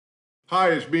Hi,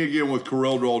 it's me again with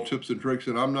Corel Draw Tips and Tricks,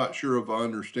 and I'm not sure if I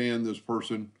understand this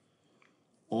person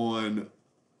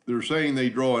they're saying they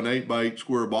draw an 8x8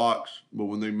 square box, but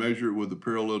when they measure it with the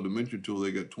parallel dimension tool,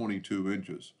 they get 22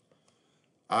 inches.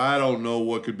 I don't know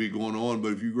what could be going on,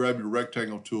 but if you grab your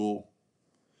rectangle tool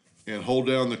and hold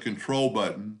down the control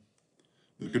button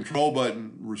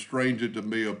restrains it to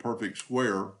be a perfect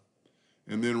square.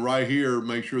 And then right here,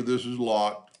 make sure this is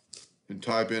locked and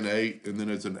type in 8, and then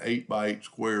it's an 8x8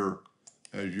 square,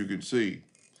 as you can see.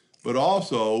 But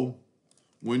also,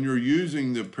 when you're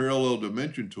using the parallel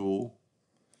dimension tool,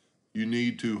 you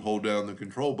need to hold down the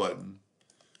control button,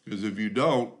 because if you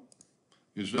don't,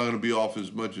 it's not going to be off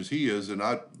as much as he is. And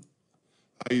I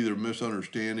either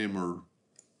misunderstand him, or,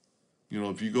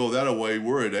 if you go that way,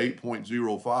 we're at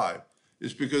 8.05.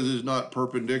 It's because it's not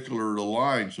perpendicular to the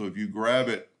line. So if you grab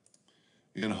it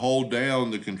and hold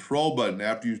down the control button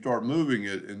after you start moving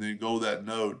it and then go that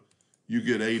node, you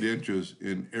get 8 inches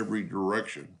in every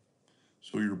direction.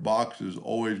 So your box is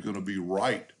always going to be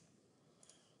right.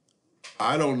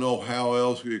 I don't know how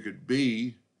else it could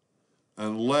be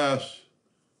unless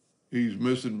he's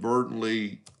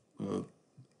misinadvertently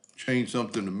changed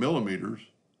something to millimeters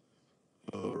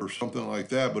or something like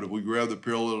that. But if we grab the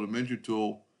parallel dimension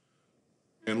tool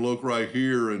and look right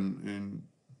here and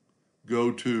go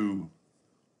to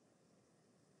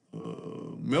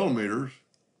millimeters,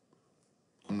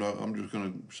 I'm just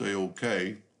going to say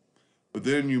okay. But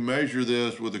then you measure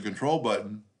this with the control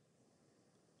button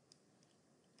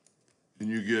and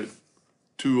you get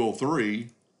 203.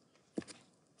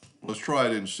 Let's try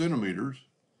it in centimeters.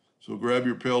 So grab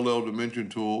your parallel dimension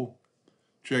tool,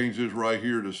 change this right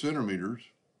here to centimeters.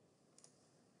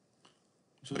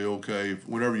 Say okay.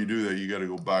 Whenever you do that, you got to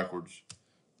go backwards.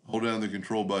 Hold down the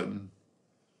control button.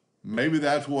 Maybe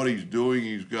that's what he's doing.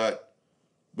 He's got,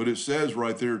 but it says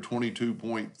right there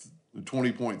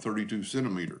 20.32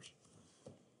 centimeters.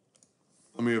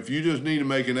 I mean, if you just need to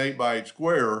make an 8x8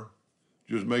 square,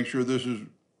 just make sure this is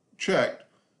checked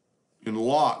and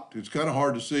locked. It's kind of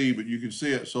hard to see, but you can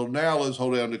see it. So now let's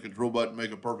hold down the control button,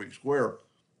 make a perfect square.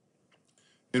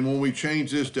 And when we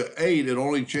change this to 8, it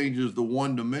only changes the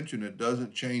one dimension. It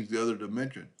doesn't change the other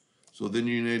dimension. So then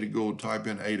you need to go type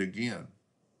in 8 again.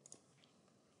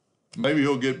 Maybe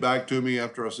he'll get back to me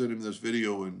after I send him this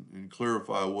video and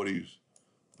clarify what he's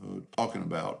talking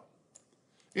about.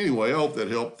 Anyway, I hope that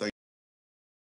helped. Thank